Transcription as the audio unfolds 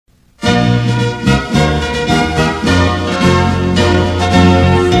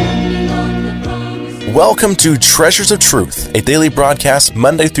Welcome to Treasures of Truth, a daily broadcast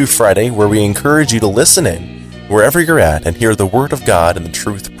Monday through Friday where we encourage you to listen in wherever you're at and hear the Word of God and the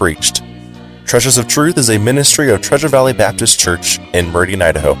truth preached. Treasures of Truth is a ministry of Treasure Valley Baptist Church in Meridian,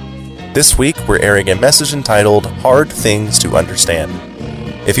 Idaho. This week, we're airing a message entitled Hard Things to Understand.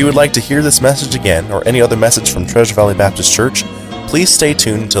 If you would like to hear this message again or any other message from Treasure Valley Baptist Church, please stay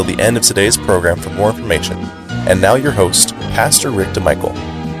tuned until the end of today's program for more information. And now your host, Pastor Rick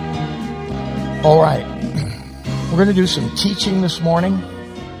DeMichael. All right, we're going to do some teaching this morning.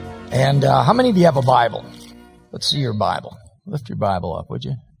 And how many of you have a Bible? Let's see your Bible. Lift your Bible up, would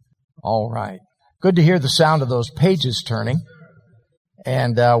you? All right. Good to hear the sound of those pages turning.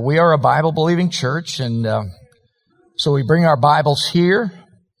 And we are a Bible-believing church, and so we bring our Bibles here,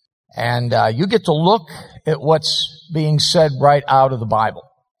 and you get to look at what's being said right out of the Bible.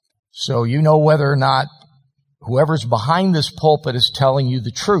 So you know whether or not whoever's behind this pulpit is telling you the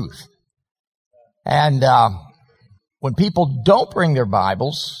truth. And when people don't bring their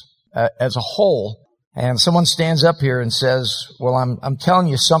Bibles as a whole, and someone stands up here and says, well, I'm telling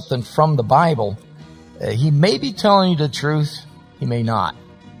you something from the Bible, he may be telling you the truth, he may not.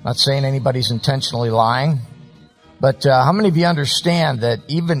 I'm not saying anybody's intentionally lying, but how many of you understand that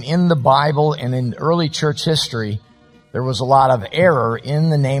even in the Bible and in early church history, there was a lot of error in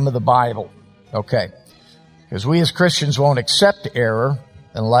the name of the Bible? Okay. Because we as Christians won't accept error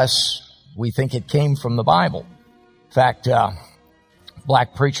unless we think it came from the Bible. In fact, a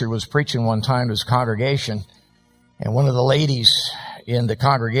black preacher was preaching one time to his congregation, and one of the ladies in the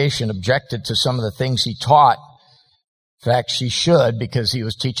congregation objected to some of the things he taught. In fact, she should, because he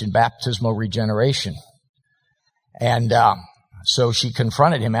was teaching baptismal regeneration. And so she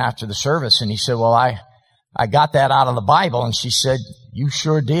confronted him after the service, and he said, well, I got that out of the Bible. And she said, you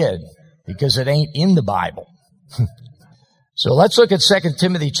sure did, because it ain't in the Bible. So let's look at 2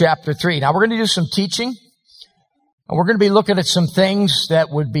 Timothy chapter 3. Now, we're going to do some teaching, and we're going to be looking at some things that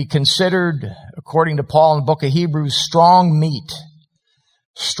would be considered, according to Paul in the book of Hebrews, strong meat.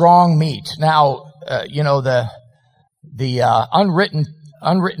 Strong meat. Now, the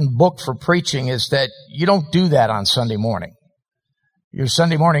unwritten book for preaching is that you don't do that on Sunday morning. Your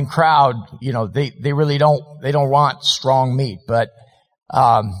Sunday morning crowd, they really don't want strong meat. But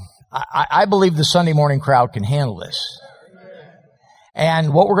I believe the Sunday morning crowd can handle this.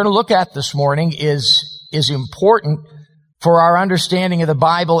 And what we're going to look at this morning is important for our understanding of the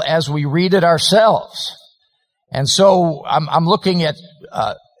Bible as we read it ourselves. And so I'm looking at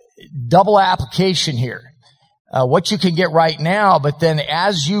double application here. What you can get right now, but then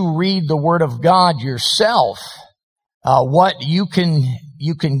as you read the Word of God yourself, what you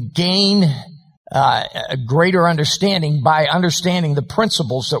can gain a greater understanding by understanding the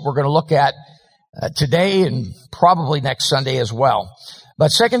principles that we're going to look at today and probably next Sunday as well.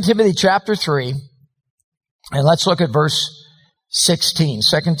 But 2 Timothy chapter 3, and let's look at verse 16.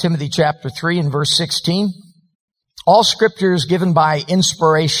 2 Timothy chapter 3 and verse 16. All Scripture is given by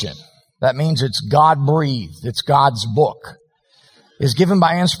inspiration. That means it's God-breathed. It's God's book. Is given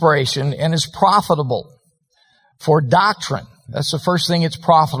by inspiration and is profitable for doctrine. That's the first thing it's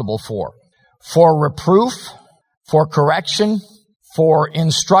profitable for. For reproof, for correction, for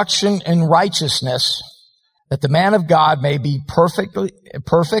instruction in righteousness, that the man of God may be perfect.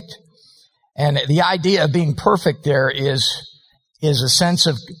 And the idea of being perfect there is a sense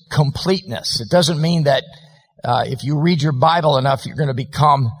of completeness. It doesn't mean that if you read your Bible enough, you're going to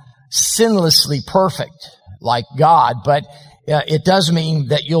become sinlessly perfect like God, but it does mean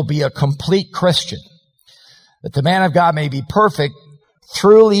that you'll be a complete Christian. That the man of God may be perfect,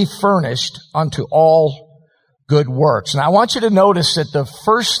 truly furnished unto all good works. And I want you to notice that the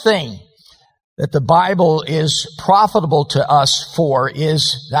first thing that the Bible is profitable to us for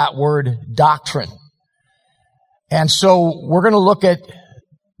is that word doctrine. And so we're going to look at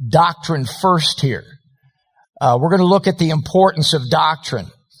doctrine first here. We're going to look at the importance of doctrine.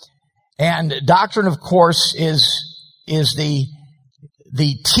 And doctrine, of course, is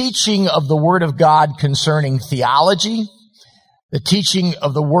the teaching of the Word of God concerning theology, the teaching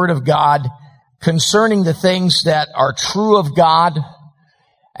of the Word of God concerning the things that are true of God.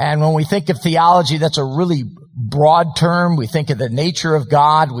 And when we think of theology, that's a really broad term. We think of the nature of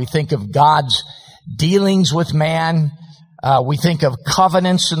God. We think of God's dealings with man. We think of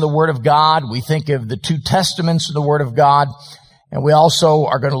covenants in the Word of God. We think of the two testaments in the Word of God. And we also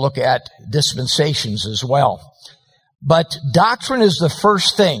are going to look at dispensations as well. But doctrine is the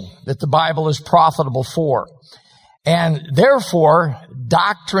first thing that the Bible is profitable for. And therefore,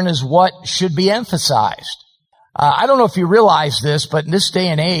 doctrine is what should be emphasized. I don't know if you realize this, but in this day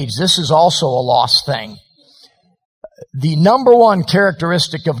and age, this is also a lost thing. The number one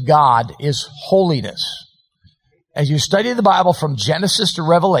characteristic of God is holiness. As you study the Bible from Genesis to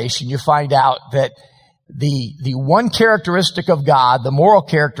Revelation, you find out that the one characteristic of God, the moral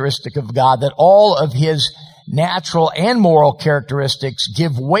characteristic of God, that all of his natural and moral characteristics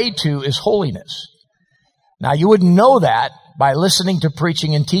give way to is holiness. Now, you wouldn't know that by listening to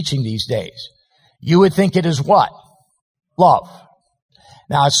preaching and teaching these days. You would think it is what? Love.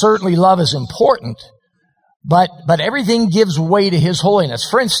 Now, certainly love is important, but everything gives way to his holiness.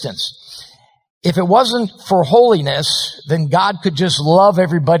 For instance, if it wasn't for holiness, then God could just love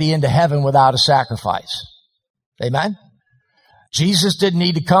everybody into heaven without a sacrifice. Amen? Jesus didn't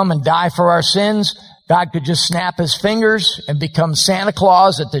need to come and die for our sins. God could just snap his fingers and become Santa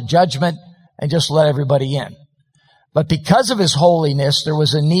Claus at the judgment and just let everybody in. But because of his holiness, there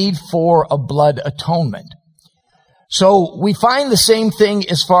was a need for a blood atonement. So we find the same thing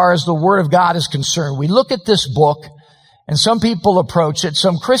as far as the Word of God is concerned. We look at this book, and some people approach it,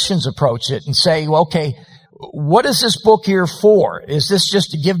 some Christians approach it and say, well, okay, what is this book here for? Is this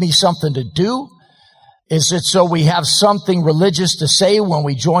just to give me something to do? Is it so we have something religious to say when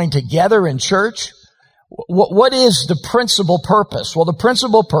we join together in church? What is the principal purpose? Well, the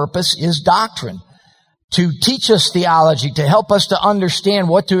principal purpose is doctrine, to teach us theology, to help us to understand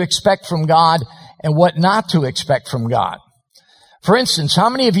what to expect from God and what not to expect from God. For instance, how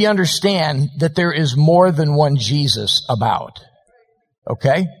many of you understand that there is more than one Jesus about?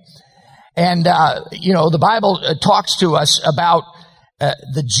 Okay? And, the Bible talks to us about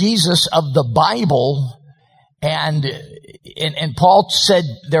the Jesus of the Bible, and Paul said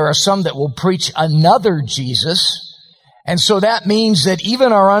there are some that will preach another Jesus. And so that means that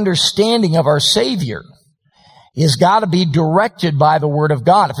even our understanding of our Savior is got to be directed by the Word of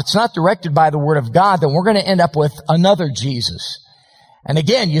God. If it's not directed by the Word of God, then we're going to end up with another Jesus. And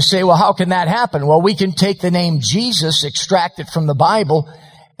again, you say, well, how can that happen? Well, we can take the name Jesus, extract it from the Bible,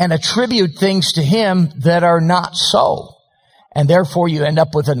 and attribute things to him that are not so. And therefore, you end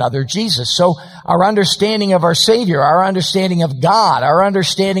up with another Jesus. So our understanding of our Savior, our understanding of God, our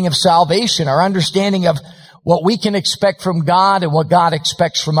understanding of salvation, our understanding of what we can expect from God and what God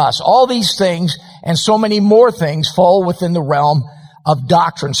expects from us, all these things and so many more things fall within the realm of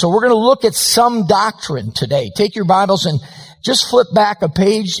doctrine. So we're going to look at some doctrine today. Take your Bibles and just flip back a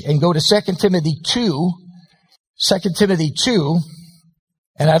page and go to 2 Timothy 2. 2 Timothy 2.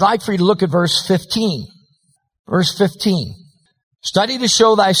 And I'd like for you to look at verse 15. Verse 15. Study to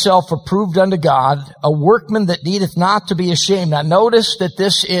show thyself approved unto God, a workman that needeth not to be ashamed. Now notice that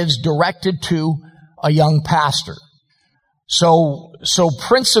this is directed to a young pastor. So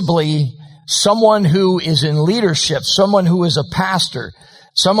principally, someone who is in leadership, someone who is a pastor,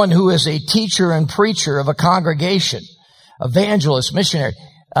 someone who is a teacher and preacher of a congregation, evangelist, missionary,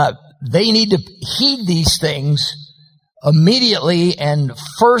 they need to heed these things immediately and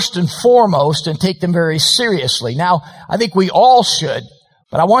first and foremost and take them very seriously. Now, I think we all should,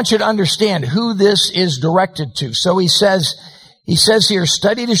 but I want you to understand who this is directed to. So he says here,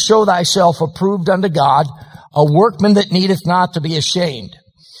 study to show thyself approved unto God, a workman that needeth not to be ashamed.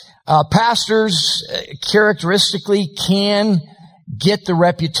 Pastors characteristically can get the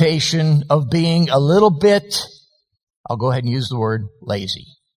reputation of being a little bit, I'll go ahead and use the word, lazy.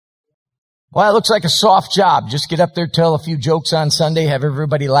 Well, it looks like a soft job. Just get up there, tell a few jokes on Sunday, have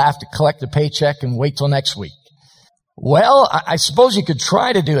everybody laugh to collect a paycheck, and wait till next week. Well, I suppose you could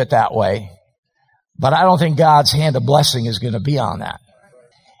try to do it that way, but I don't think God's hand of blessing is going to be on that.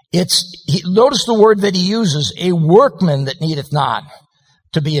 Notice the word that he uses, a workman that needeth not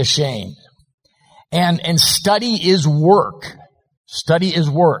to be ashamed. And study is work. Study is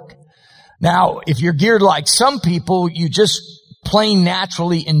work. Now, if you're geared like some people, you just plain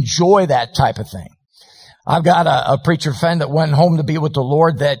naturally enjoy that type of thing. I've got a preacher friend that went home to be with the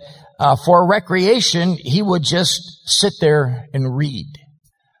Lord that for recreation, he would just sit there and read.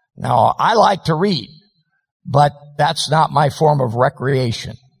 Now, I like to read, but that's not my form of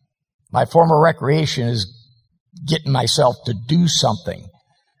recreation. My form of recreation is getting myself to do something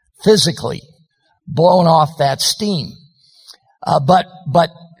physically, blowing off that steam. But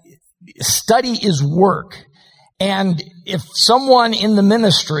study is work. And if someone in the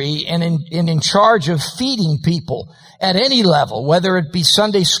ministry and in charge of feeding people at any level, whether it be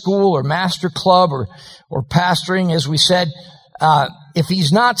Sunday school or master club or pastoring, as we said, if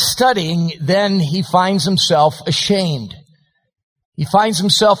he's not studying, then he finds himself ashamed. He finds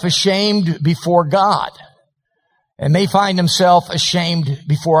himself ashamed before God and may find himself ashamed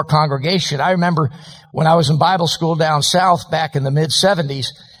before a congregation. I remember when I was in Bible school down south back in the mid-'70s,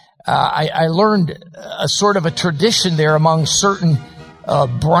 I learned a sort of a tradition there among certain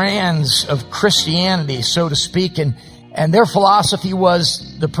brands of Christianity, so to speak, and their philosophy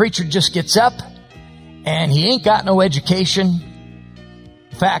was the preacher just gets up and he ain't got no education.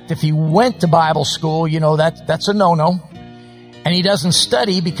 In fact, if he went to Bible school, that's a no-no. And he doesn't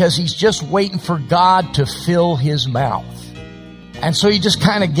study because he's just waiting for God to fill his mouth. And so you just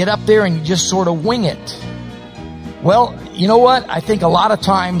kind of get up there and you just sort of wing it. Well, you know what? I think a lot of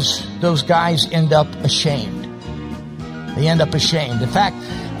times those guys end up ashamed. They end up ashamed. In fact,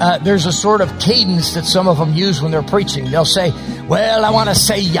 there's a sort of cadence that some of them use when they're preaching. They'll say, well, I want to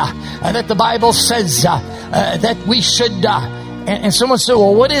say that the Bible says that we should. And someone said,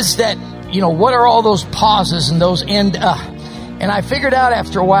 well, what is that? What are all those pauses and those end? And I figured out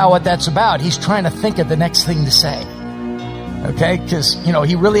after a while what that's about. He's trying to think of the next thing to say. Okay? Because,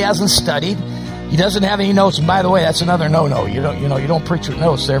 he really hasn't studied. He doesn't have any notes. And by the way, that's another no-no. You don't preach with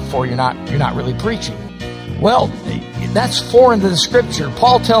notes. Therefore, you're not really preaching. Well, that's foreign to the Scripture.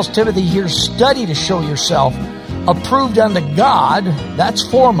 Paul tells Timothy here, study to show yourself approved unto God. That's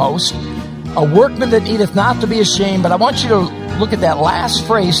foremost. A workman that needeth not to be ashamed. But I want you to look at that last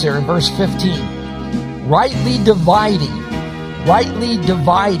phrase there in verse 15. Rightly dividing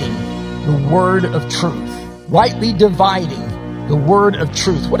the word of truth. Rightly dividing the word of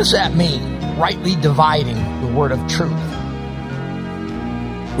truth. What does that mean? Rightly dividing the word of truth.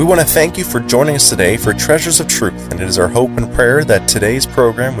 We want to thank you for joining us today for Treasures of Truth, and it is our hope and prayer that today's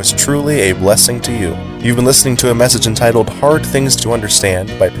program was truly a blessing to you. You've been listening to a message entitled Hard Things to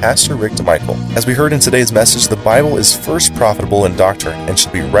Understand by Pastor Rick DeMichael. As we heard in today's message, the Bible is first profitable in doctrine and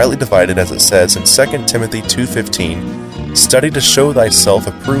should be rightly divided, as it says in 2 Timothy 2:15, study to show thyself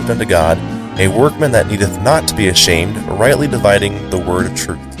approved unto God, a workman that needeth not to be ashamed, rightly dividing the word of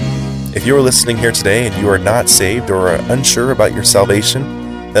truth. If you are listening here today and you are not saved or are unsure about your salvation,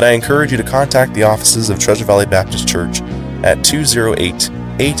 then I encourage you to contact the offices of Treasure Valley Baptist Church at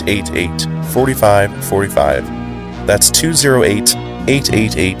 208-888-4545. That's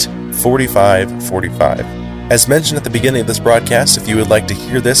 208-888-4545. As mentioned at the beginning of this broadcast, if you would like to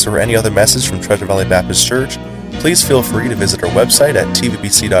hear this or any other message from Treasure Valley Baptist Church, please feel free to visit our website at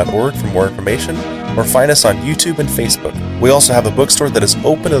tvbc.org for more information, or find us on YouTube and Facebook. We also have a bookstore that is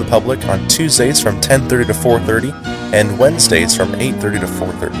open to the public on Tuesdays from 10:30 to 4:30 and Wednesdays from 8:30 to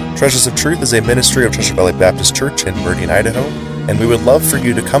 4:30. Treasures of Truth is a ministry of Treasure Valley Baptist Church in Meridian, Idaho, and we would love for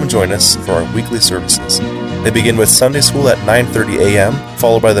you to come join us for our weekly services. They begin with Sunday school at 9:30 a.m.,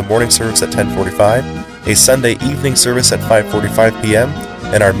 followed by the morning service at 10:45, a Sunday evening service at 5:45 p.m.,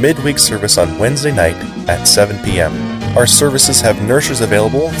 and our midweek service on Wednesday night at 7 p.m. Our services have nurseries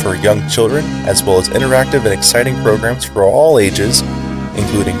available for young children, as well as interactive and exciting programs for all ages,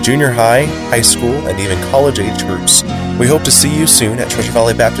 including junior high, high school, and even college age groups. We hope to see you soon at Treasure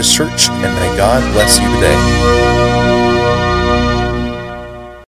Valley Baptist Church, and may God bless you today.